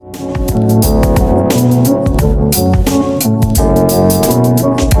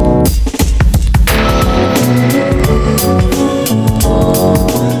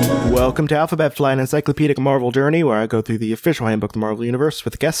Alphabet Flight, an encyclopedic Marvel journey where I go through the official handbook of the Marvel Universe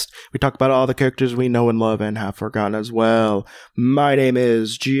with a guest. We talk about all the characters we know and love and have forgotten as well. My name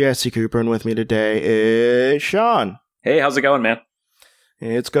is Jesse Cooper, and with me today is Sean. Hey, how's it going, man?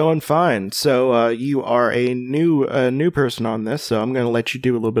 It's going fine. So you are a new person on this, so I'm going to let you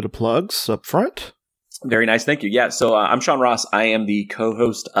do a little bit of plugs up front. Very nice, thank you. Yeah, so I'm Sean Ross. I am the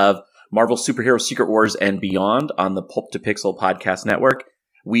co-host of Marvel Superhero Secret Wars and Beyond on the Pulp to Pixel podcast network.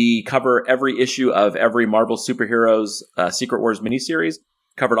 We cover every issue of every Marvel Superheroes Secret Wars miniseries.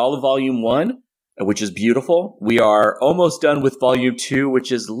 Covered all of Volume 1, which is beautiful. We are almost done with Volume 2,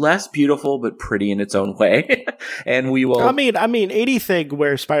 which is less beautiful, but pretty in its own way. And we will... I mean, anything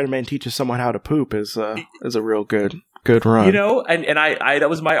where Spider-Man teaches someone how to poop is a real good run. You know, and I that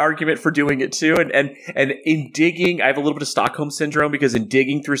was my argument for doing it too. And in digging, I have a little bit of Stockholm syndrome because in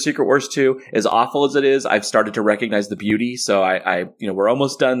digging through Secret Wars 2, as awful as it is, I've started to recognize the beauty. So I we're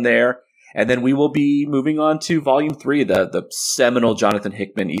almost done there. And then we will be moving on to Volume 3, the seminal Jonathan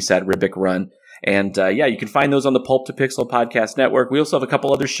Hickman, Esad Ribic run. And you can find those on the Pulp to Pixel podcast network. We also have a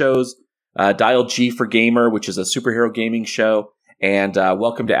couple other shows, Dial G for Gamer, which is a superhero gaming show. And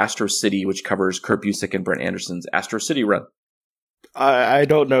Welcome to Astro City, which covers Kurt Busiek and Brent Anderson's Astro City run. I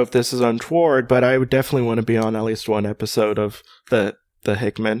don't know if this is untoward, but I would definitely want to be on at least one episode of the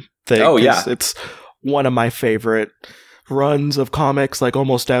Hickman thing. Oh, yeah. It's one of my favorite runs of comics, like,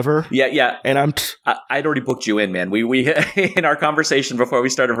 almost ever. Yeah. And I'd already booked you in, man. We in our conversation before we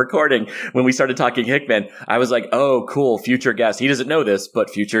started recording, when we started talking Hickman, I was like, oh, cool, future guest. He doesn't know this, but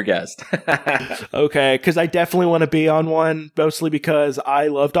future guest. Okay, because I definitely want to be on one, mostly because I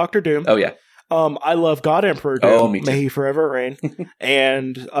love Dr. Doom. Oh, yeah. I love God Emperor Doom. Oh, me too. May he forever reign.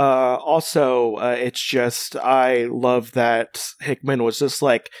 And also, it's just, I love that Hickman was just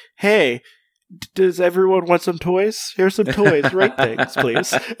like, hey, does everyone want some toys? Here's some toys. Rate things,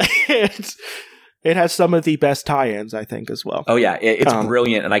 please. And it has some of the best tie-ins, I think, as well. Oh, yeah. It's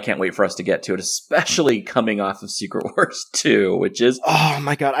brilliant, and I can't wait for us to get to it, especially coming off of Secret Wars 2, which is... Oh,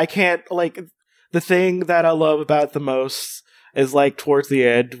 my God. I can't, the thing that I love about it the most is, towards the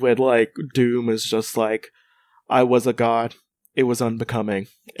end, when, Doom is just like, I was a god. It was unbecoming.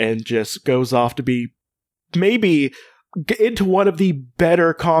 And just goes off to be maybe... into one of the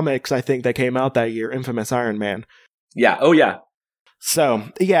better comics, I think, that came out that year, Infamous Iron Man. Yeah, oh yeah. So,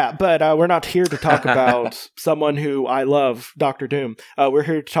 yeah, but we're not here to talk about someone who I love, Dr. Doom. We're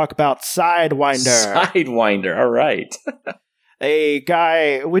here to talk about Sidewinder. Sidewinder, all right. A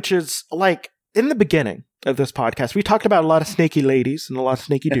guy, which is, in the beginning of this podcast, we talked about a lot of snaky ladies and a lot of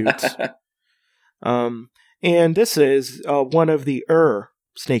snaky dudes. And this is one of the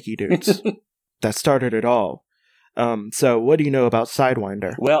snaky dudes that started it all. So what do you know about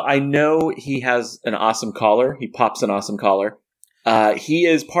Sidewinder? Well, I know he has an awesome collar. He pops an awesome collar. He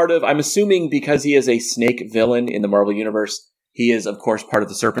is part of, I'm assuming because he is a snake villain in the Marvel Universe, he is, of course, part of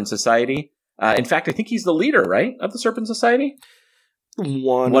the Serpent Society. In fact, I think he's the leader, right, of the Serpent Society?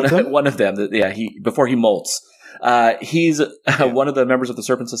 One of them. Yeah, before he molts. He's one of the members of the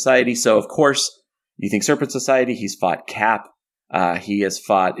Serpent Society. So, of course, you think Serpent Society, he's fought Cap. He has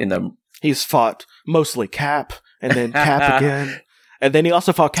fought He's fought mostly Cap. And then Cap again. And then he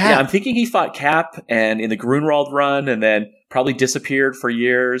also fought Cap. Yeah, I'm thinking he fought Cap and in the Grunwald run and then probably disappeared for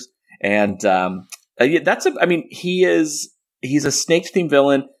years. And he's a snake-themed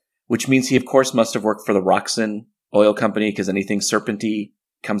villain, which means he, of course, must have worked for the Roxxon oil company because anything serpenty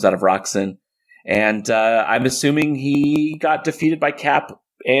comes out of Roxxon. And I'm assuming he got defeated by Cap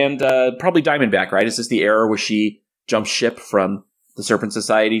and probably Diamondback, right? Is this the era where she jumped ship from the Serpent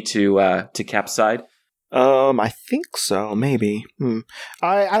Society to Cap's side? I think so, maybe.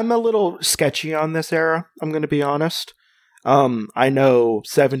 I'm a little sketchy on this era, I'm going to be honest. I know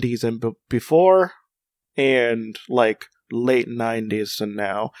 70s and before, and, late 90s and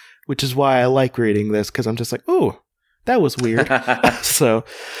now, which is why I like reading this, because I'm just like, ooh, that was weird. So,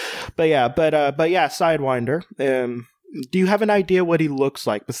 but yeah, Sidewinder. Do you have an idea what he looks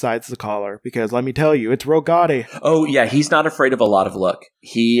like besides the collar? Because let me tell you, it's Rogati. Oh yeah, he's not afraid of a lot of look.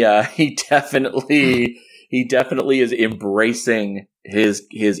 He definitely is embracing his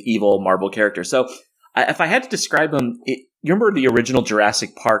evil Marvel character. So if I had to describe him, you remember the original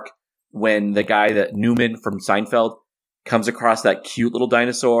Jurassic Park when the guy that Newman from Seinfeld comes across that cute little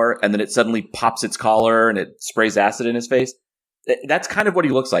dinosaur and then it suddenly pops its collar and it sprays acid in his face? That's kind of what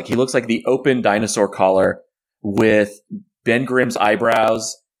he looks like. He looks like the open dinosaur collar with Ben Grimm's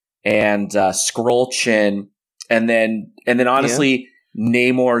eyebrows and Skrull chin, and then honestly,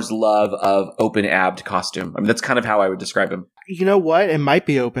 Namor's love of open-abbed costume. I mean, that's kind of how I would describe him. You know what? It might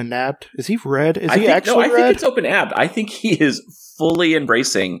be open-abbed. Is he red? I think it's open-abbed. I think he is fully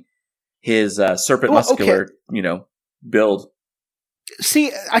embracing his serpent muscular, build.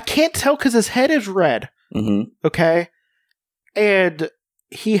 See, I can't tell because his head is red. Mm-hmm. Okay, and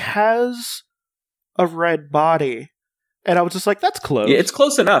he has a red body, and I was just like, "That's close." Yeah, it's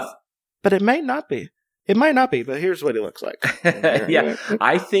close enough, but it might not be. It might not be. But here's what he looks like. Yeah,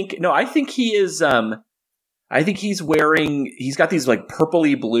 I think he is. I think he's got these like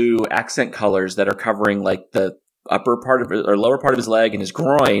purpley blue accent colors that are covering like the upper part of or lower part of his leg and his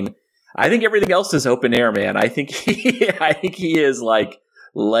groin. I think everything else is open air, man. I think he is like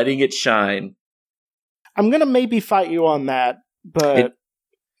letting it shine. I'm gonna maybe fight you on that, but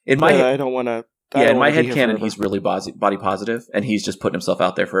I don't want to. Yeah, in my headcanon, he's really body positive, and he's just putting himself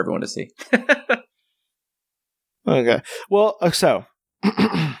out there for everyone to see. Okay. Well, so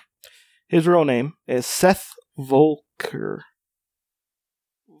his real name is Seth Volker.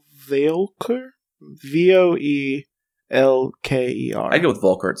 Voelker? Voelker. I go with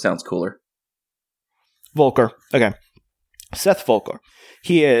Volker. It sounds cooler. Volker. Okay. Seth Volker.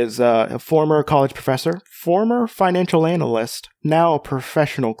 He is a former college professor, former financial analyst, now a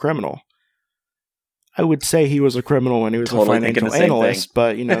professional criminal. I would say he was a criminal when he was a financial analyst,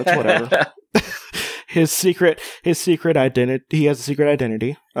 but it's whatever. His secret identity. He has a secret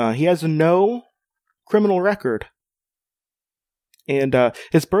identity. He has no criminal record, and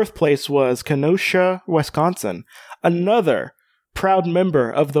his birthplace was Kenosha, Wisconsin. Another proud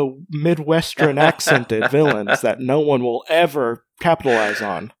member of the Midwestern accented villains that no one will ever capitalize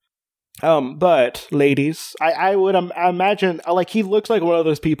on. But ladies, I would imagine like he looks like one of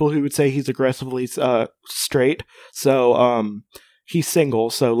those people who would say he's aggressively straight. So he's single.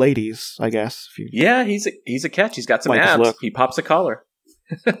 So ladies, I guess. Yeah, he's a catch. He's got some abs. He pops a collar.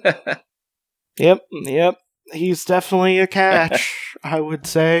 Yep. He's definitely a catch, I would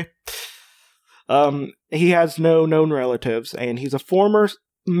say. He has no known relatives, and he's a former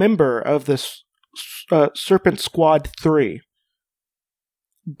member of this Serpent Squad 3.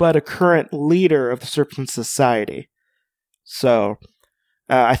 But a current leader of the Serpent Society. So,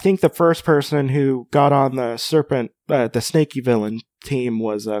 I think the first person who got on the Snaky villain team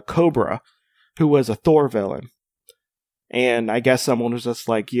was Cobra, who was a Thor villain. And I guess someone was just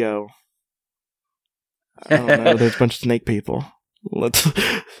like, yo, I don't know, there's a bunch of snake people.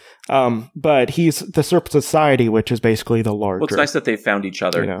 But he's the Serpent Society, which is basically the larger... Well, it's nice that they found each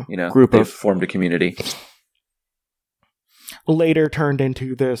other, group they've formed a community. Later turned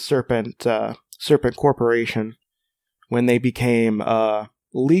into the Serpent Corporation when they became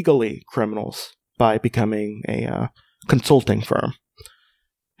legally criminals by becoming a consulting firm,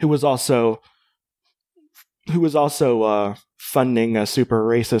 who was also funding a super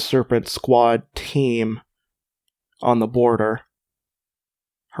racist Serpent Squad team on the border,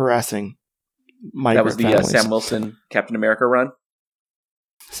 harassing migrant families. That was the Sam Wilson Captain America run.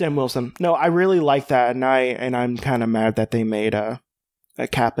 Sam Wilson. No, I really like that, and I'm kind of mad that they made a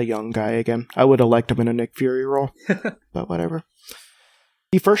Cap a young guy again. I would have liked him in a Nick Fury role, but whatever.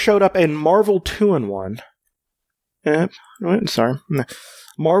 He first showed up in Marvel 2-in-1.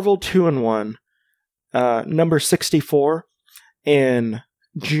 Marvel 2-in-1, number 64, in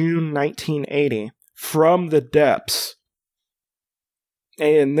June 1980, from the depths.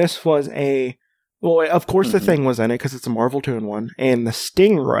 And this was of course the Thing was in it, because it's a Marvel 2-in-1, and the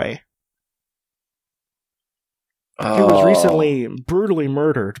Stingray. Oh. He was recently brutally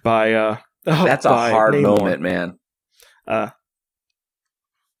murdered by... That's a hard moment, man. Yeah,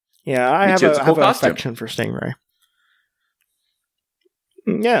 I have an affection for Stingray.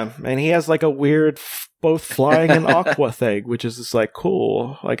 Yeah, and he has like a weird both flying and aqua thing, which is just like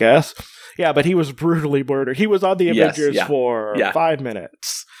cool, I guess. Yeah, but he was brutally murdered. He was on the Avengers for 5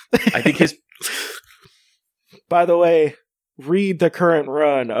 minutes. I think his... By the way, read the current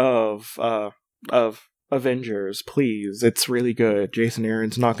run of Avengers, please. It's really good. Jason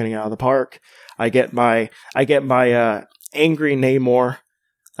Aaron's knocking it out of the park. I get my angry Namor,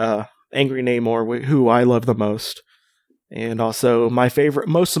 who I love the most. And also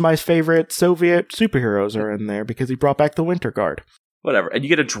most of my favorite Soviet superheroes are in there because he brought back the Winter Guard. Whatever. And you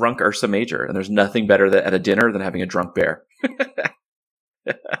get a drunk Ursa Major, and there's nothing better at a dinner than having a drunk bear.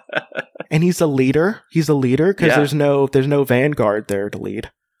 And he's a leader. He's a leader because there's no Vanguard there to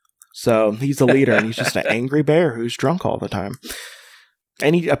lead. So he's a leader, and he's just an angry bear who's drunk all the time.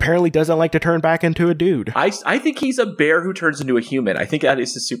 And he apparently doesn't like to turn back into a dude. I think he's a bear who turns into a human. I think that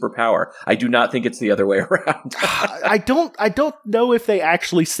is his superpower. I do not think it's the other way around. I don't know if they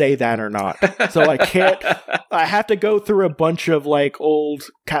actually say that or not. So I have to go through a bunch of like old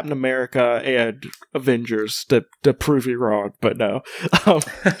Captain America and Avengers to prove you wrong, but no.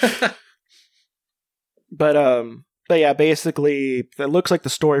 But But yeah, basically, it looks like the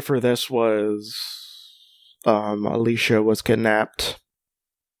story for this was Alicia was kidnapped.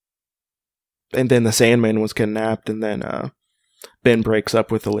 And then the Sandman was kidnapped, and then Ben breaks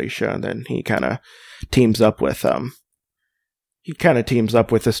up with Alicia, and then he kind of teams up with the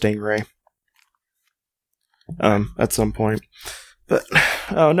Stingray at some point. But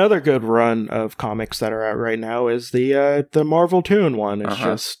another good run of comics that are out right now is the Marvel Toon one. It's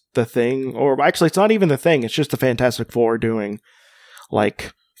just the Thing, or actually, it's not even the Thing. It's just the Fantastic Four doing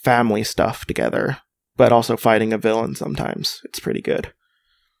like family stuff together, but also fighting a villain sometimes. It's pretty good.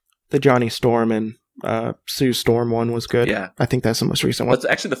 The Johnny Storm and Sue Storm one was good. Yeah, I think that's the most recent one. That's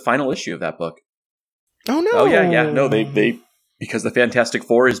actually the final issue of that book. Oh no! Oh yeah. No, they because the Fantastic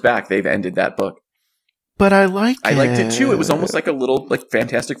Four is back. They've ended that book. But I liked it. I liked it too. It was almost like a little like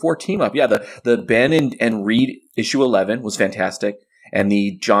Fantastic Four team up. Yeah, the Ben and Reed issue 11 was fantastic, and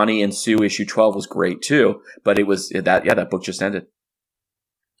the Johnny and Sue issue 12 was great too. But it was that book just ended.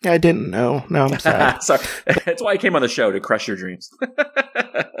 I didn't know. No, I'm sad. Sorry. That's why I came on the show, to crush your dreams.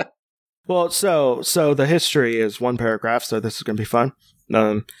 Well, so the history is one paragraph, so this is going to be fun.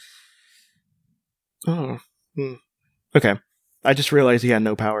 Okay. I just realized he had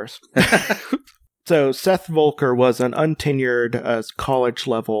no powers. So Seth Volker was an untenured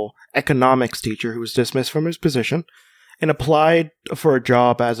college-level economics teacher who was dismissed from his position and applied for a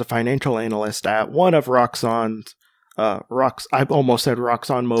job as a financial analyst at one of Roxxon's I almost said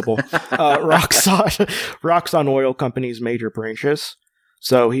Roxxon Mobile. Roxxon Oil Company's major branches.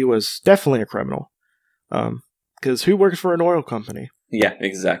 So he was definitely a criminal. Because who works for an oil company? Yeah,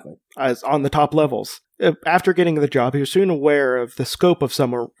 exactly. As on the top levels. After getting the job, he was soon aware of the scope of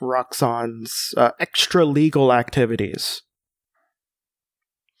some of Roxxon's extra-legal activities.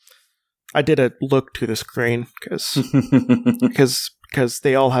 I did a look to the screen because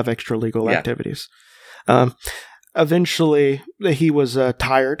they all have extra-legal activities. Eventually, he was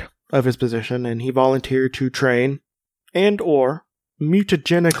tired of his position, and he volunteered to train and or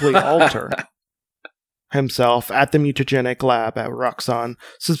mutagenically alter himself at the mutagenic lab at Roxxon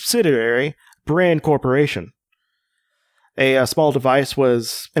subsidiary Brand Corporation. A small device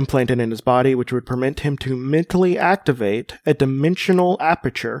was implanted in his body which would permit him to mentally activate a dimensional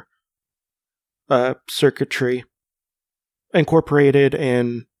aperture circuitry incorporated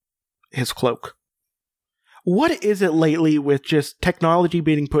in his cloak. What is it lately with just technology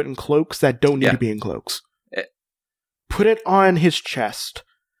being put in cloaks that don't need to be in cloaks? Put it on his chest.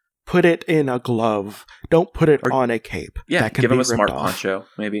 Put it in a glove. Don't put it on a cape. Yeah, that can give him a smart off. poncho,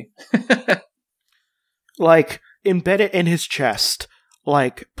 maybe. Like, embed it in his chest.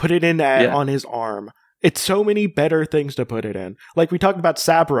 Like, put it in on his arm. It's so many better things to put it in. Like, we talked about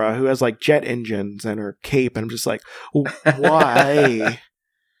Sabra, who has, like, jet engines and her cape, and I'm just like, why?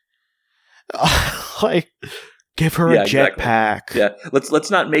 Like, give her a jetpack. Yeah, let's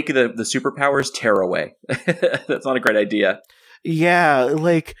not make the superpowers tearaway. That's not a great idea. Yeah,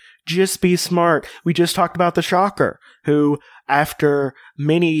 like, just be smart. We just talked about the Shocker, who, after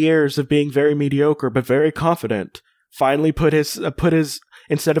many years of being very mediocre but very confident, finally put his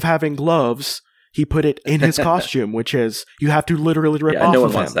instead of having gloves, he put it in his costume, which is you have to literally rip off no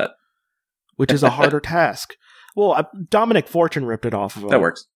of one wants him, that. which is a harder task. Well, Dominic Fortune ripped it off of him. That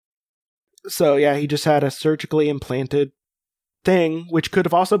works. So yeah, he just had a surgically implanted thing, which could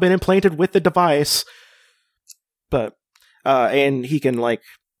have also been implanted with the device, but and he can like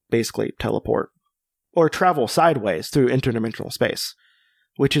basically teleport or travel sideways through interdimensional space,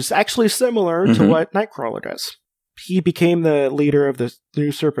 which is actually similar to what Nightcrawler does. He became the leader of the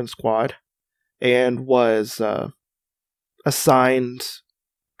new Serpent Squad and was assigned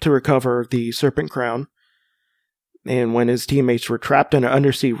to recover the Serpent Crown. And when his teammates were trapped in an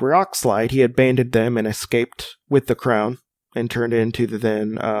undersea rock slide, he abandoned them and escaped with the crown and turned it into the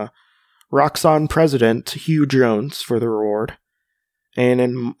then Roxxon president, Hugh Jones, for the reward,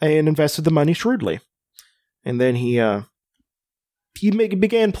 and invested the money shrewdly. And then he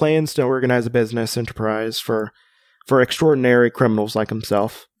began plans to organize a business enterprise for extraordinary criminals like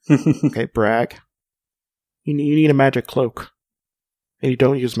himself. Okay, brag. You need a magic cloak, and you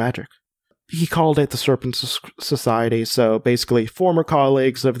don't use magic. He called it the Serpent Society, so basically former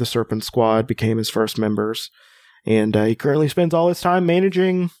colleagues of the Serpent Squad became his first members, and he currently spends all his time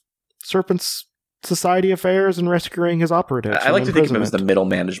managing Serpent's Society affairs and rescuing his operatives. I like to think of him as the middle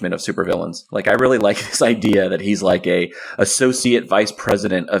management of supervillains. Like, I really like this idea that he's like a associate vice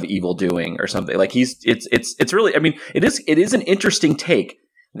president of evil doing or something. Like, it's really, I mean, it is an interesting take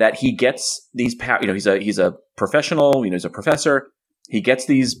that he gets these he's a professional, he's a professor. He gets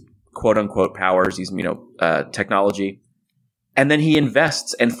these quote unquote powers, these, technology. and then he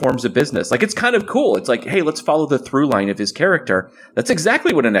invests and forms a business. Like, it's kind of cool. It's like, hey, let's follow the through line of his character. That's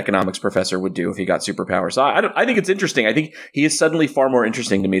exactly what an economics professor would do if he got superpowers. So I think it's interesting. I think he is suddenly far more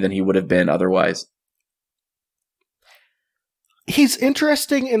interesting to me than he would have been otherwise. He's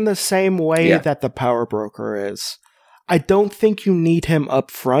interesting in the same way that the power broker is. I don't think you need him up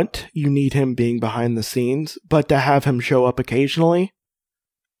front. You need him being behind the scenes, but to have him show up occasionally,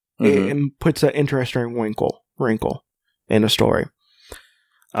 it puts an interesting wrinkle in a story.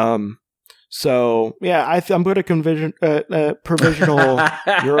 So yeah, I'm going to provisional.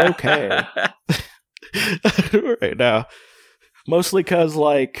 You're okay right now, mostly because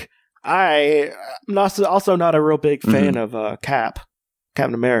like I'm also not a real big fan of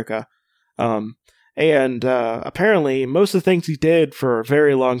Captain America, and apparently most of the things he did for a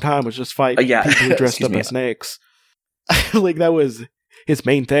very long time was just fight people who dressed up as snakes. Like that was his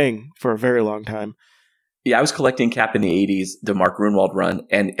main thing for a very long time. Yeah, I was collecting Cap in the 80s, the Mark Grunwald run,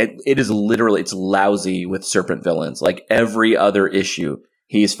 and it is literally, it's lousy with serpent villains. Like every other issue,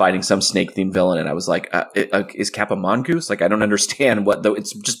 he's fighting some snake-themed villain, and I was like, is Cap a mongoose? Like, I don't understand though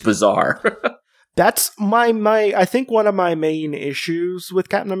it's just bizarre. That's I think one of my main issues with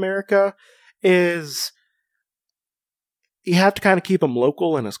Captain America is you have to kind of keep him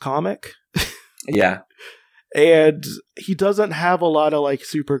local in his comic. Yeah. And he doesn't have a lot of like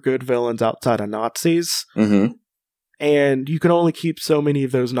super good villains outside of Nazis. Mm-hmm. And you can only keep so many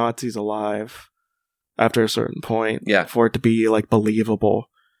of those Nazis alive after a certain point for it to be like believable.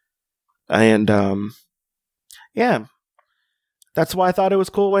 And yeah. That's why I thought it was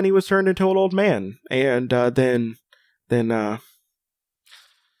cool when he was turned into an old man. And then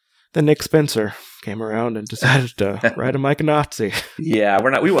Nick Spencer came around and decided to write him like a Nazi. Yeah, we're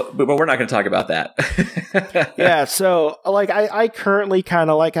not going to talk about that. Yeah, so like I currently kind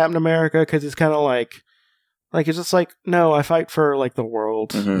of like Captain America because it's kind of like it's just like, no, I fight for like the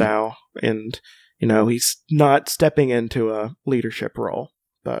world now, and you know he's not stepping into a leadership role,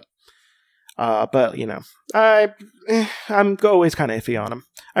 but you know I'm always kind of iffy on him.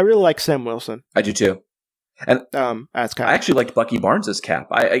 I really like Sam Wilson. I do too. And as Cap. I actually liked Bucky Barnes as Cap.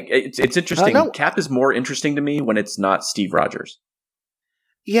 It's interesting. No. Cap is more interesting to me when it's not Steve Rogers.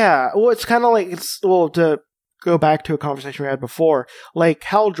 Yeah, well, it's kind of like to go back to a conversation we had before, like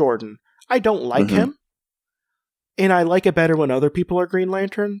Hal Jordan. I don't like him, and I like it better when other people are Green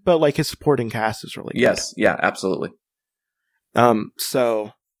Lantern. But like his supporting cast is really good. Yes, yeah, absolutely.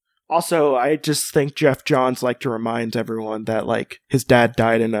 So. Also, I just think Jeff Johns like to remind everyone that like his dad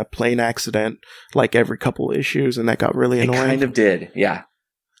died in a plane accident like every couple issues, and that got really annoying. It kind of did, yeah.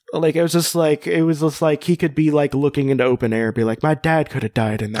 Like it was just like he could be like looking into open air, be like, my dad could have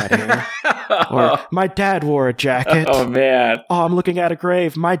died in that air, or my dad wore a jacket. Oh man! Oh, I'm looking at a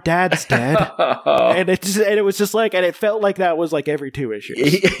grave. My dad's dead, and it was just like, and it felt like that was like every 2 issues.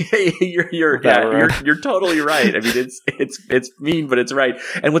 You're totally right. I mean, it's mean, but it's right.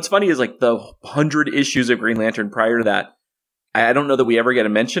 And what's funny is like the 100 issues of Green Lantern prior to that, I don't know that we ever get a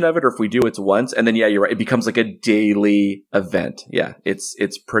mention of it, or if we do, it's once. And then, yeah, you're right. It becomes like a daily event. Yeah, it's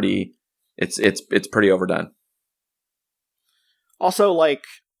pretty overdone. Also, like,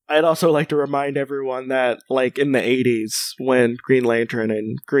 I'd also like to remind everyone that, like, in the 80s, when Green Lantern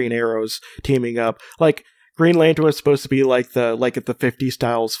and Green Arrow's teaming up, like, Green Lantern was supposed to be like at the 50s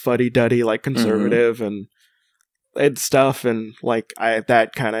styles fuddy-duddy, like, conservative and stuff, and like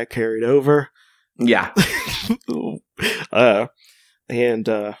that kind of carried over. Yeah. And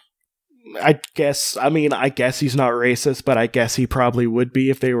I guess he's not racist, but I guess he probably would be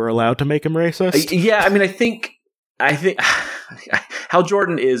if they were allowed to make him racist. Yeah, I mean, I think Hal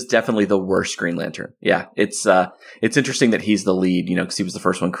Jordan is definitely the worst Green Lantern. Yeah, it's interesting that he's the lead, you know, because he was the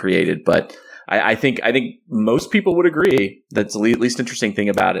first one created. But I think most people would agree that's the least interesting thing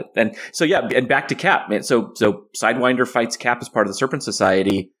about it. And so yeah, and back to Cap, man. So Sidewinder fights Cap as part of the Serpent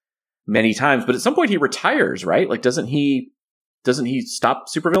Society many times, but at some point he retires, right? Like, doesn't he stop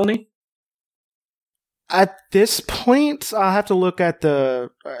supervillainy? At this point, I'll have to look at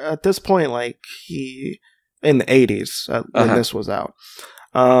at this point, like he, in the 80s, when this was out,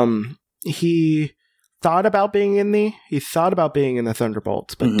 he thought about being in the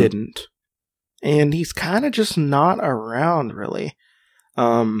Thunderbolts, but didn't. And he's kind of just not around, really.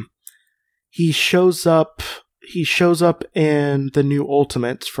 He shows up in the New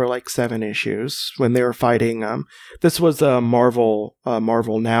Ultimates for like 7 issues when they were fighting. This was Marvel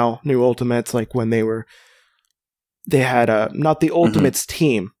Now New Ultimates, like when they had not the Ultimates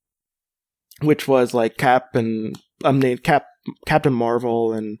team, which was like Captain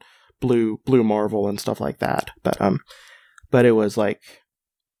Marvel and Blue Marvel and stuff like that. But it was like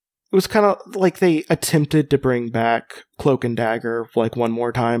it was kind of like they attempted to bring back Cloak and Dagger like one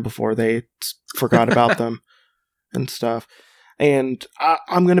more time before they forgot about them and stuff. And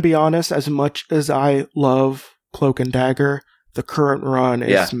I'm going to be honest, as much as I love Cloak and Dagger, the current run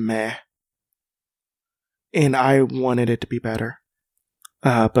is meh. And I wanted it to be better.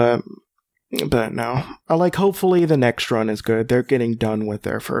 But no. Hopefully the next run is good. They're getting done with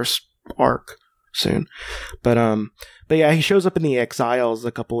their first arc soon. But yeah, he shows up in the Exiles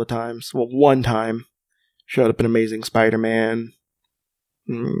a couple of times. Well, one time. Showed up in Amazing Spider-Man.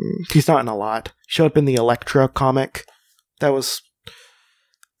 He's not in a lot. Showed up in the Elektra comic. That was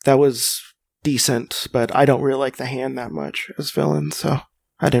decent, but I don't really like the Hand that much as villain, so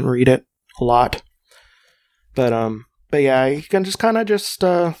I didn't read it a lot. But yeah, he can just kind of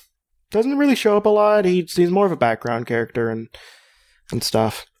doesn't really show up a lot. He's more of a background character and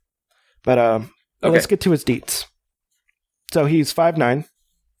stuff. But let's get to his deets. So he's 5'9",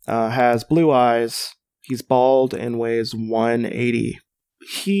 has blue eyes, he's bald, and weighs 180.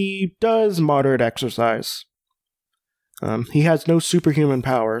 He does moderate exercise. He has no superhuman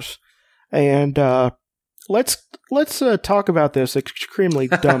powers, and let's talk about this extremely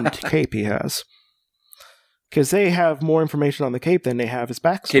dumb cape he has, because they have more information on the cape than they have his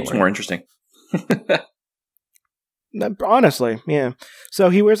backstory. Cape's more interesting. Honestly, yeah. So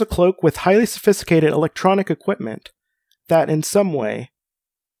he wears a cloak with highly sophisticated electronic equipment that, in some way,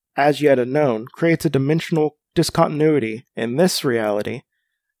 as yet unknown, creates a dimensional discontinuity in this reality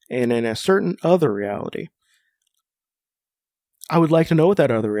and in a certain other reality. I would like to know what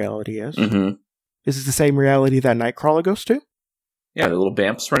that other reality is. Mm-hmm. Is it the same reality that Nightcrawler goes to? Yeah, the little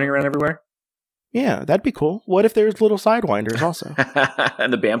Bamps running around everywhere. Yeah, that'd be cool. What if there's little Sidewinders also?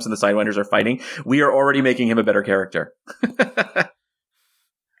 And the Bamps and the Sidewinders are fighting? We are already making him a better character.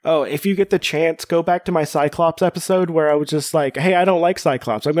 Oh, if you get the chance, go back to my Cyclops episode where I was just like, hey, I don't like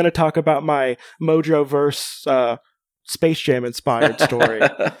Cyclops. I'm going to talk about my Mojoverse Space Jam inspired story.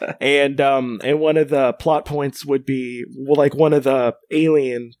 And one of the plot points would be, well, like one of the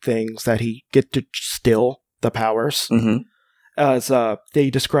alien things that he get to steal the powers. Mm-hmm. As they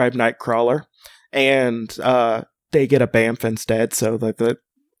describe Nightcrawler, and they get a Bamf instead, so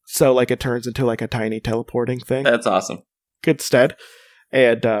it turns into like a tiny teleporting thing. That's awesome. Good stead.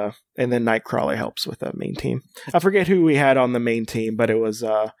 And then Nightcrawler helps with the main team. I forget who we had on the main team, but it was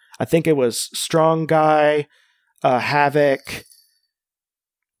I think it was Strong Guy, Havoc,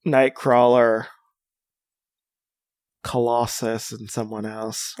 Nightcrawler, Colossus, and someone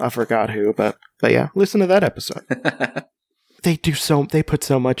else. I forgot who, but yeah, listen to that episode. They put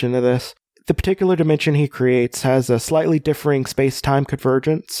so much into this. The particular dimension he creates has a slightly differing space-time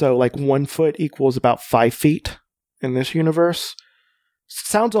convergence, so like 1 foot equals about 5 feet in this universe.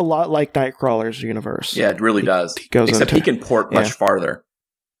 Sounds a lot like Nightcrawler's universe. Yeah, it really does. Except he can port much farther.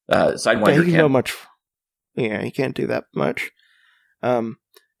 Sidewinder he can go much. Yeah, he can't do that much. And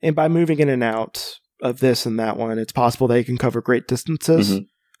by moving in and out of this and that one, it's possible they can cover great distances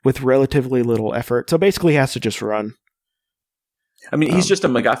with relatively little effort. So basically, he has to just run. I mean, he's just a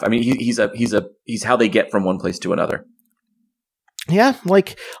MacGuffin. I mean, he's how they get from one place to another. Yeah,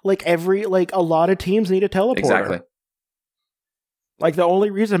 like a lot of teams need a teleporter. Exactly. Like, the only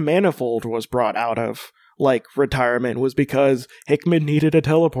reason Manifold was brought out of, like, retirement was because Hickman needed a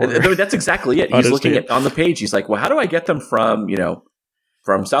teleporter. That's exactly it. He's looking at on the page. He's like, well, how do I get them from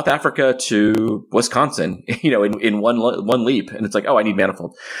South Africa to Wisconsin, in one leap? And it's like, oh, I need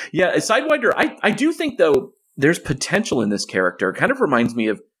Manifold. Yeah, Sidewinder, I do think, though, there's potential in this character. It kind of reminds me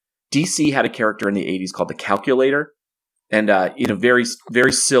of DC had a character in the 80s called the Calculator. And, very,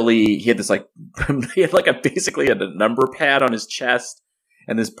 very silly. He had this basically a number pad on his chest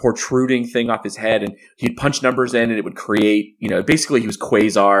and this protruding thing off his head. And he'd punch numbers in and it would create, basically he was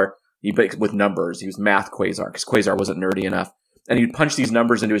Quasar with numbers. He was Math Quasar because Quasar wasn't nerdy enough. And he'd punch these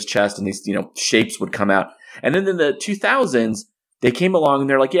numbers into his chest and these, shapes would come out. And then in the 2000s, they came along and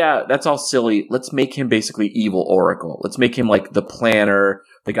they're like, yeah, that's all silly. Let's make him basically evil Oracle. Let's make him like the planner,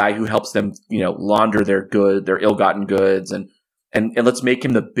 the guy who helps them, launder their ill-gotten goods, and let's make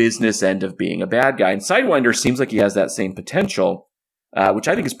him the business end of being a bad guy. And Sidewinder seems like he has that same potential, which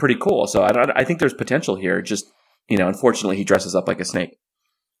I think is pretty cool. So I think there's potential here. Just, unfortunately, he dresses up like a snake.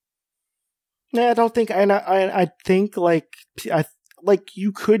 No, I don't think, and I think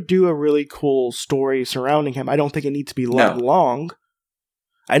you could do a really cool story surrounding him. I don't think it needs to be long.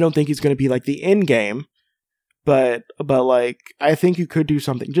 I don't think he's going to be like the end game. But I think you could do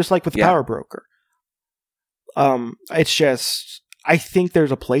something just like with Power Broker. It's just, I think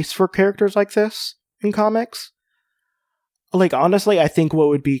there's a place for characters like this in comics. Like, honestly, I think what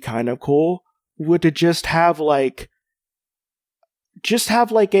would be kind of cool would to just have like just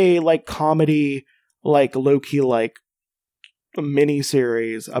have like a like comedy, like low-key like mini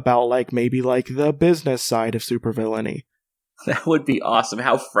series about like maybe like the business side of supervillainy. That would be awesome.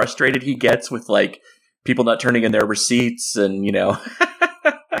 How frustrated he gets with like people not turning in their receipts, and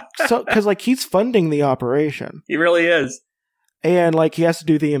So because like he's funding the operation, he really is. and like he has to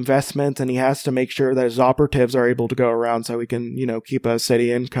do the investments, and he has to make sure that his operatives are able to go around so he can keep a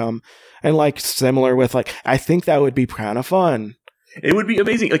steady income. And like similar with like, I think that would be kind of fun. It would be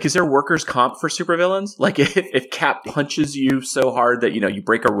amazing. Like, is there workers' comp for supervillains? Like, if Cap punches you so hard that you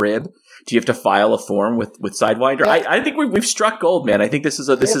break a rib, do you have to file a form with Sidewinder? Yeah. I think we've struck gold, man. I think this is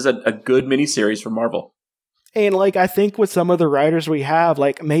a good miniseries from Marvel. And like I think with some of the writers we have,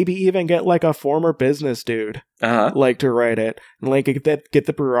 like maybe even get like a former business dude like to write it, and like get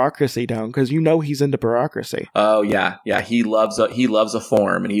the bureaucracy down, because he's into bureaucracy. Oh yeah. He loves a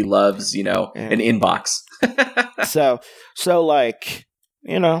form, and he loves an inbox. So like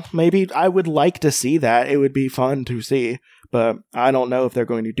maybe I would like to see that. It would be fun to see, but I don't know if they're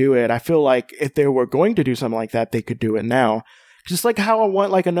going to do it. I feel like if they were going to do something like that, they could do it now. Just like how I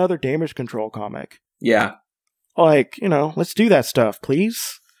want like another Damage Control comic. Yeah. Like, let's do that stuff,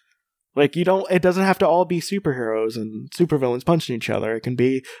 please. Like, it doesn't have to all be superheroes and supervillains punching each other. It can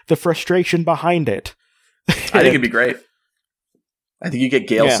be the frustration behind it. I think it'd be great. I think you get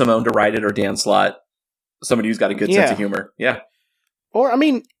Gail Simone to write it, or Dan Slott. Somebody who's got a good sense of humor. Yeah. Or, I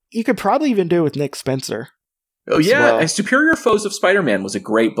mean, you could probably even do it with Nick Spencer. Oh, yeah. Well. Superior Foes of Spider-Man was a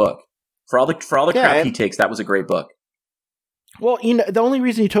great book. For all the crap he takes, that was a great book. Well, the only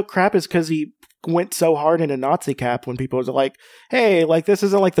reason he took crap is because he went so hard into Nazi Cap when people were like, hey, like, this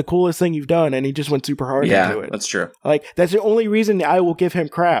isn't like the coolest thing you've done, and he just went super hard into it. That's true. Like, that's the only reason I will give him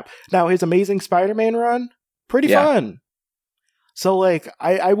crap. Now, his Amazing Spider-Man run, pretty fun. So, like,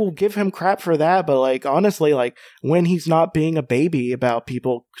 I will give him crap for that, but, like, honestly, like, when he's not being a baby about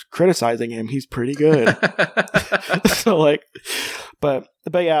people criticizing him, he's pretty good. So, like, but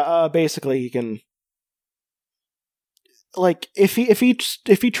yeah, basically, he can... Like, if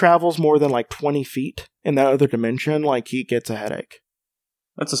he travels more than like 20 feet in that other dimension, like, he gets a headache.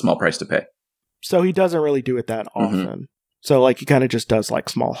 That's a small price to pay. So he doesn't really do it that often. Mm-hmm. So like he kind of just does like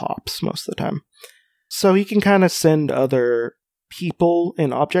small hops most of the time. So he can kind of send other people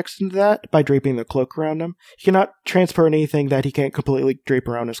and objects into that by draping the cloak around him. He cannot transfer anything that he can't completely drape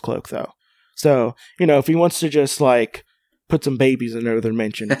around his cloak, though. So, if he wants to just like put some babies in another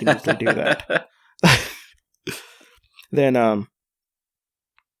dimension, he can easily do that. Then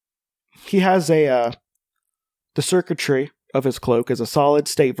he has the circuitry of his cloak is a solid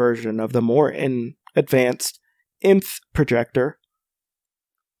state version of the more advanced Nth projector,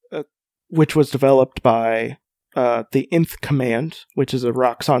 which was developed by the Nth Command, which is a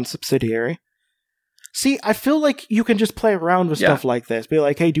Roxxon subsidiary. See, I feel like you can just play around with stuff like this. Be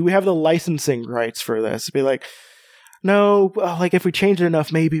like, hey, do we have the licensing rights for this? Be like, no, like if we change it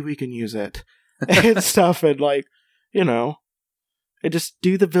enough, maybe we can use it. And stuff, and like, and just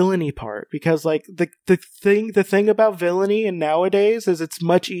do the villainy part, because like the thing about villainy and nowadays is it's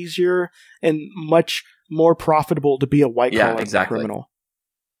much easier and much more profitable to be a white collar criminal,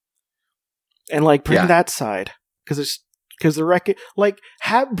 and like bring that side, because the record like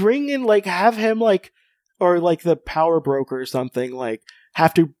have him like, or like the power broker or something, like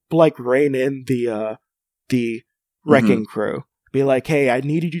have to like rein in the wrecking crew. Be like, hey, I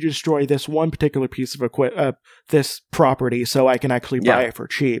needed you to destroy this one particular piece of this property so I can actually buy it for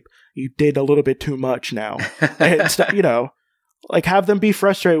cheap. You did a little bit too much now. And like have them be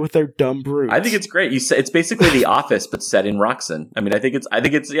frustrated with their dumb brutes. I think it's great. You say it's basically The Office, but set in Roxxon. I mean, I think it's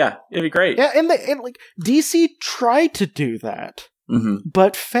it'd be great. Yeah, and like DC tried to do that,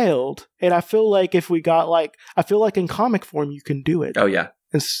 but failed. And I feel like if we got I feel like in comic form you can do it. Oh yeah.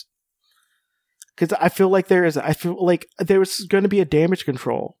 Because I feel like there was going to be a Damage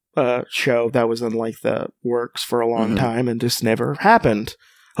Control show that was in like the works for a long time and just never happened.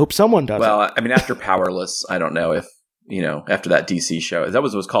 Hope someone does. Well, I mean, after Powerless, I don't know if after that DC show, that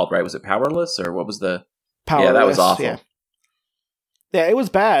was what it was called, right? Was it Powerless, or what was the? Powerless, yeah, that was awful. Yeah, it was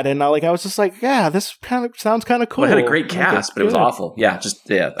bad, and I was just like, yeah, this kind of sounds kind of cool. Well, it had a great cast, but it was awful. Yeah,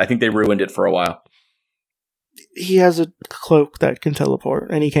 I think they ruined it for a while. He has a cloak that can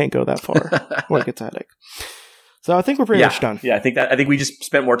teleport, and he can't go that far when it gets a headache. So I think we're pretty much done. Yeah, I think we just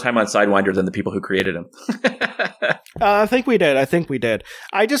spent more time on Sidewinder than the people who created him. I think we did.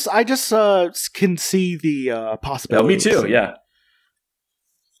 I just can see the possibilities. Oh, me too. Yeah.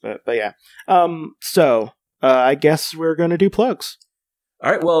 But yeah. So I guess we're going to do plugs.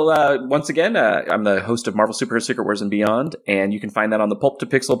 All right. Well, once again, I'm the host of Marvel Superhero Secret Wars and Beyond, and you can find that on the Pulp to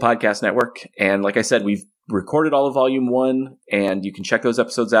Pixel podcast network. And like I said, we've recorded all of Volume 1, and you can check those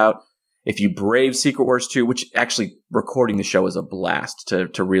episodes out. If you brave Secret Wars 2, which actually recording the show is a blast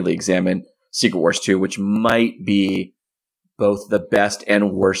to really examine Secret Wars 2, which might be both the best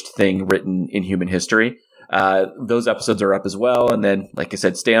and worst thing written in human history. Those episodes are up as well. And then, like I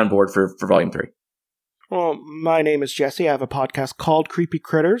said, stay on board for Volume 3. Well, my name is Jesse. I have a podcast called Creepy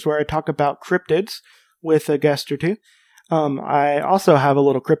Critters where I talk about cryptids with a guest or two. I also have a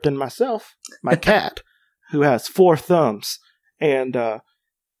little cryptid myself, my cat, who has 4 thumbs. And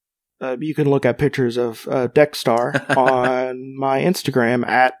you can look at pictures of Dexstar on my Instagram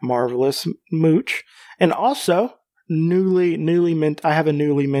at Marvelous Mooch. And also, I have a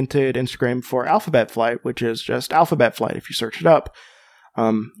newly minted Instagram for Alphabet Flight, which is just Alphabet Flight if you search it up.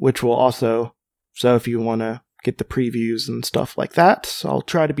 Which will also, so if you want to get the previews and stuff like that, so I'll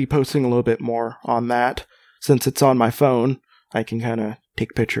try to be posting a little bit more on that. Since it's on my phone, I can kind of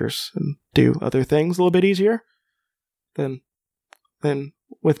take pictures and do other things a little bit easier than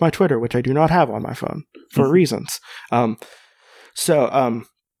with my Twitter, which I do not have on my phone for reasons.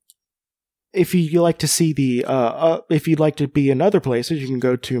 If you like to see if you'd like to be in other places, you can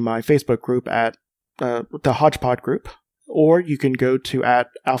go to my Facebook group at the Hodgepod group, or you can go to at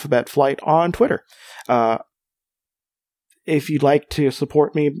Alphabet Flight on Twitter. If you'd like to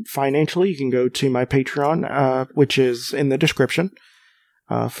support me financially, you can go to my Patreon, which is in the description.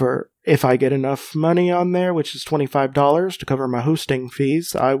 For if I get enough money on there, which is $25 to cover my hosting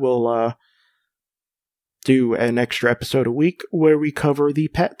fees, I will do an extra episode a week where we cover the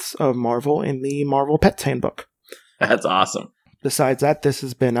pets of Marvel in the Marvel Pets Handbook. That's awesome. Besides that, this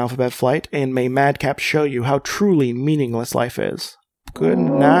has been Alphabet Flight, and may Madcap show you how truly meaningless life is. Good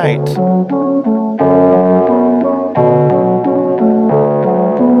night.